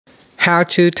How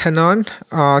to turn on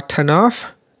or turn off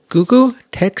Google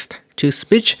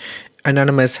text-to-speech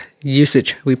anonymous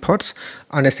usage reports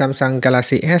on the Samsung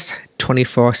Galaxy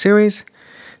S24 series.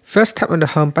 First, tap on the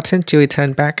home button to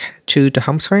return back to the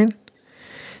home screen.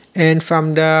 And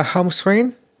from the home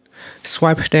screen,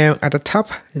 swipe down at the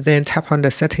top, then tap on the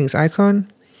settings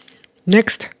icon.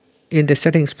 Next, in the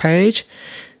settings page,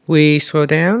 we scroll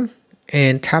down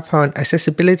and tap on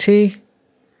accessibility,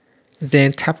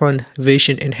 then tap on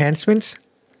vision enhancements.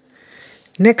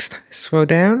 Next, scroll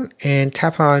down and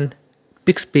tap on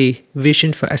Bixby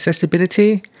Vision for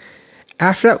accessibility.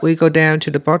 After that, we go down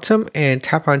to the bottom and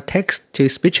tap on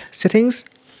text-to-speech settings.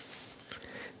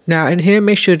 Now in here,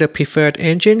 make sure the preferred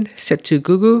engine set to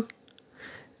Google.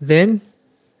 Then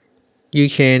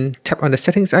you can tap on the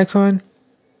settings icon.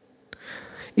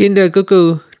 In the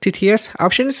Google TTS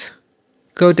options,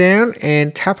 go down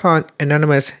and tap on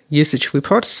anonymous usage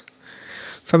reports.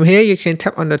 From here, you can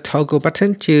tap on the toggle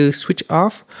button to switch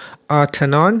off or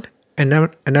turn on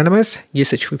anonymous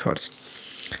usage reports.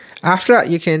 After that,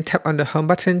 you can tap on the home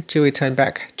button to return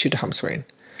back to the home screen.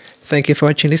 Thank you for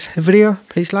watching this video.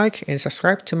 Please like and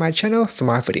subscribe to my channel for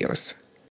more videos.